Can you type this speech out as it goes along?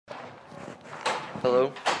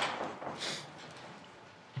Hello.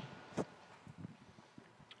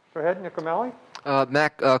 Go ahead, Nick O'Malley.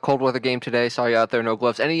 Mac, cold weather game today. Saw you out there, no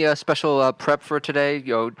gloves. Any special prep for today?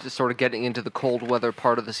 Just sort of getting into the cold weather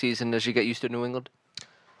part of the season as you get used to New England?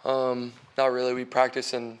 Not really. We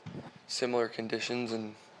practice in similar conditions,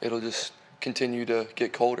 and it'll just continue to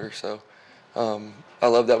get colder. So I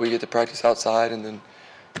love that we get to practice outside, and then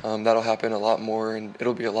that'll happen a lot more, and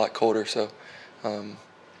it'll be a lot colder. So,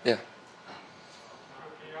 yeah.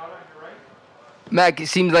 Mac, it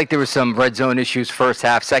seemed like there was some red zone issues first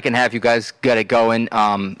half. Second half, you guys got it going,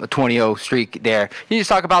 a 20-0 streak there. Can you just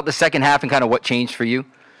talk about the second half and kind of what changed for you?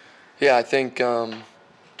 Yeah, I think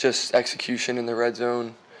just execution in the red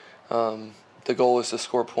zone. The goal is to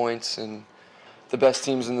score points, and the best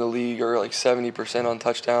teams in the league are like 70% on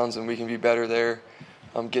touchdowns, and we can be better there,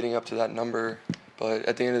 getting up to that number. But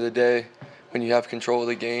at the end of the day, when you have control of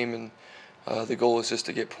the game, and the goal is just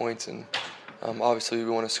to get points, and obviously we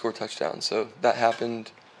want to score touchdowns. So that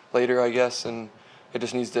happened later, I guess, and it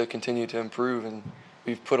just needs to continue to improve, and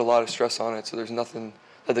we've put a lot of stress on it, so there's nothing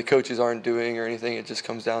that the coaches aren't doing or anything. It just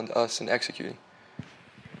comes down to us and executing.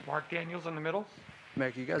 Mark Daniels in the middle.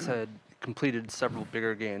 Mac, you guys had completed several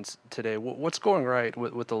bigger gains today. What's going right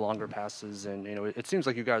with the longer passes? And, it seems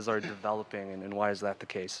like you guys are developing, and why is that the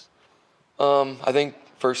case? I think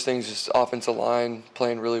first thing's just offensive line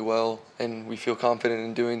playing really well, and we feel confident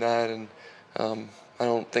in doing that. And I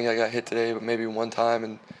don't think I got hit today, but maybe one time,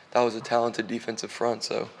 and that was a talented defensive front.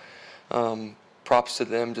 So props to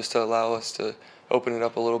them just to allow us to open it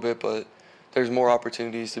up a little bit, but there's more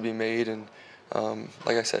opportunities to be made. And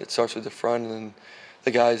like I said, it starts with the front, and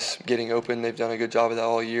the guys getting open. They've done a good job of that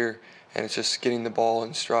all year, and it's just getting the ball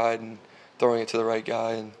in stride and throwing it to the right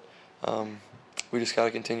guy. And we just got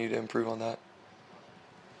to continue to improve on that.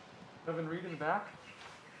 Evan Reed in the back.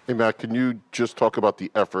 Hey, Matt, can you just talk about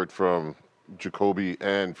the effort from Jacoby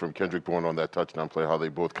and from Kendrick Bourne on that touchdown play, how they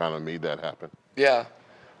both kind of made that happen? Yeah.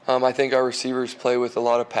 I think our receivers play with a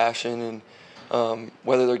lot of passion, and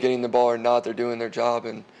whether they're getting the ball or not, they're doing their job,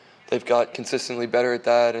 and they've got consistently better at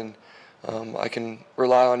that. And I can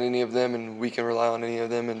rely on any of them, and we can rely on any of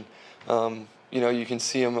them. And, you can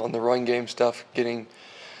see them on the run game stuff, getting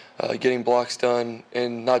blocks done,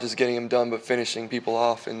 and not just getting them done, but finishing people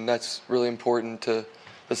off. And that's really important to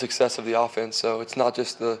the success of the offense. So it's not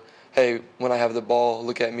just the, hey, when I have the ball,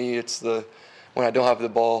 look at me. It's the, when I don't have the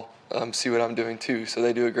ball, see what I'm doing too. So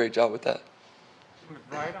they do a great job with that.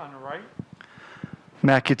 McBride on the right.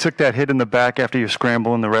 Mac, you took that hit in the back after you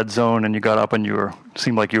scramble in the red zone, and you got up and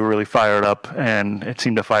seemed like you were really fired up, and it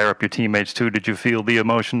seemed to fire up your teammates too. Did you feel the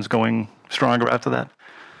emotions going stronger after that?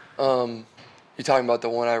 You talking about the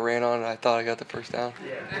one I ran on and I thought I got the first down?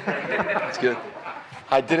 Yeah. That's good.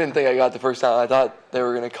 I didn't think I got the first down. I thought they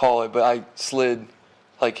were going to call it, but I slid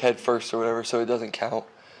like head first or whatever, so it doesn't count.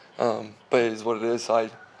 But it is what it is. So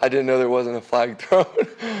I didn't know there wasn't a flag thrown.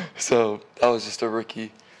 So that was just a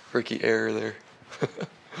rookie error there.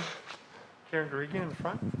 Karen Dorigian in the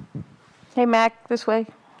front. Hey, Mac, this way.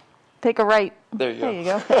 Take a right. There you go. There you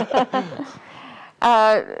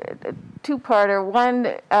go. Two-parter.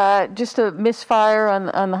 One, just a misfire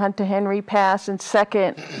on the Hunter Henry pass, and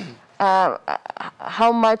second,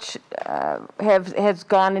 how much has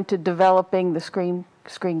gone into developing the screen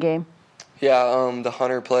game? Yeah, the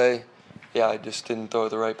Hunter play. Yeah, I just didn't throw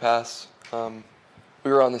the right pass.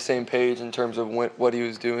 We were on the same page in terms of what he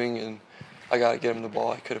was doing, and I got to get him the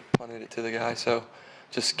ball. I could have punted it to the guy, so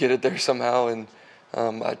just get it there somehow. And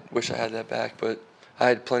I wish I had that back, but I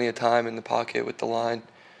had plenty of time in the pocket with the line,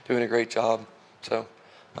 doing a great job. So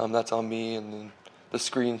that's on me. And then the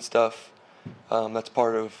screen stuff, that's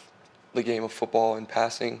part of the game of football and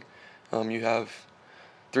passing. You have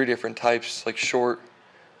 3 different types, like short,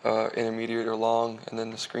 intermediate, or long, and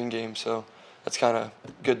then the screen game. So that's kind of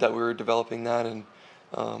good that we were developing that, and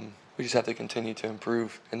we just have to continue to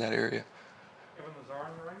improve in that area.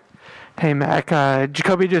 Hey, Mac.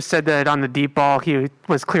 Jacoby just said that on the deep ball he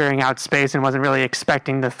was clearing out space and wasn't really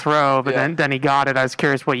expecting to throw, but then he got it. I was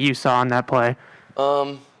curious what you saw on that play.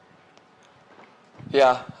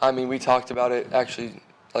 Yeah, I mean, we talked about it. Actually,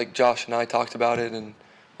 like Josh and I talked about it, and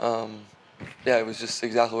yeah, it was just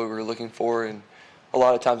exactly what we were looking for. And a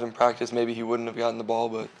lot of times in practice, maybe he wouldn't have gotten the ball,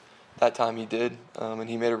 but that time he did, and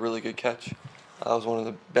he made a really good catch. That was one of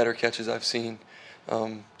the better catches I've seen.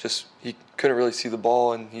 Just he couldn't really see the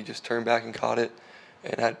ball, and he just turned back and caught it,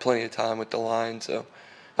 and had plenty of time with the line. So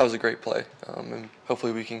that was a great play, and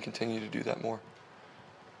hopefully we can continue to do that more.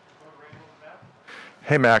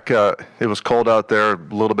 Hey, Mac, it was cold out there, a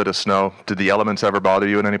little bit of snow. Did the elements ever bother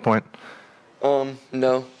you at any point?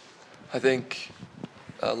 No. I think,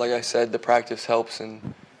 like I said, the practice helps,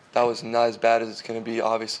 and that was not as bad as it's going to be,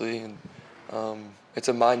 obviously. And it's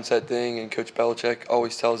a mindset thing, and Coach Belichick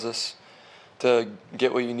always tells us to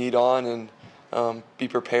get what you need on and be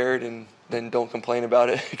prepared, and then don't complain about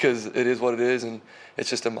it because it is what it is, and it's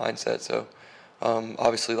just a mindset. So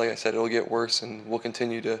obviously, like I said, it'll get worse, and we'll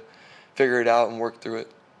continue to figure it out and work through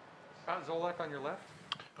it. Scott Zolak on your left.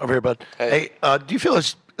 Over here, bud. Hey. Hey, do you feel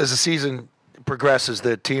as the season progresses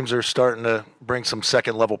that teams are starting to bring some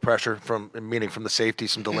second level pressure meaning from the safety,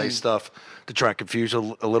 some delay stuff to try and confuse a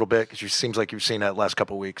little bit? Because it seems like you've seen that last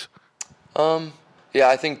couple of weeks. Yeah,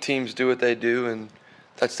 I think teams do what they do, and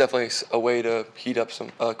that's definitely a way to heat up some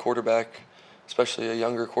quarterback, especially a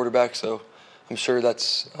younger quarterback. So I'm sure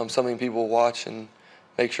that's something people watch and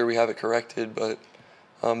make sure we have it corrected. But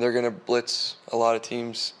they're going to blitz. A lot of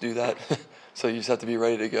teams do that. So you just have to be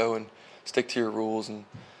ready to go and stick to your rules. And,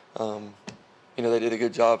 they did a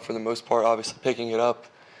good job for the most part, obviously, picking it up.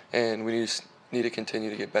 And we just need to continue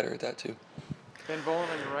to get better at that, too. Ben Bowen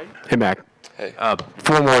on your right. Hey, Mac. Hey.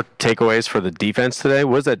 4 more takeaways for the defense today.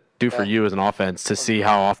 What does that do for you as an offense to see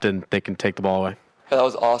how often they can take the ball away? Yeah, that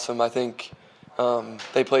was awesome. I think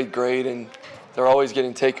they played great, and they're always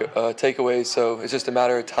getting takeaways. So it's just a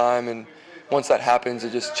matter of time. And once that happens,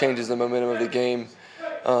 it just changes the momentum of the game.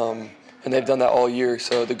 And they've done that all year.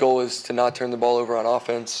 So the goal is to not turn the ball over on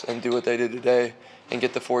offense and do what they did today and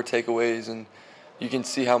get the 4 takeaways. And you can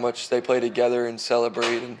see how much they play together and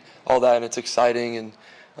celebrate and all that, and it's exciting.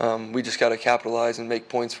 And we just got to capitalize and make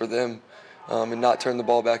points for them and not turn the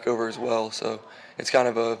ball back over as well. So it's kind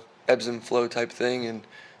of a ebbs and flow type thing,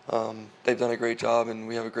 and they've done a great job, and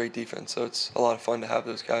we have a great defense. So it's a lot of fun to have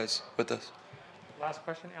those guys with us. Last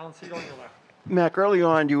question, Alan Siegel on your left. Mac, early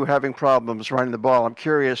on you were having problems running the ball. I'm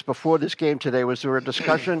curious, before this game today, was there a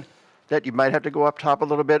discussion that you might have to go up top a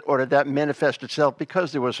little bit, or did that manifest itself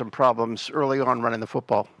because there were some problems early on running the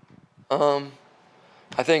football? I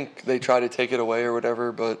think they try to take it away or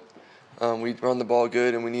whatever, but we run the ball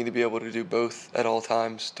good, and we need to be able to do both at all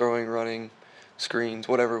times, throwing, running, screens,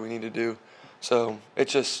 whatever we need to do. So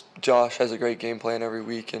it's just Josh has a great game plan every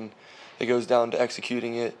week, and it goes down to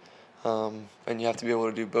executing it, and you have to be able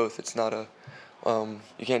to do both. It's not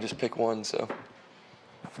you can't just pick one. So.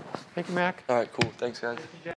 Thank you, Mac. All right, cool. Thanks, guys.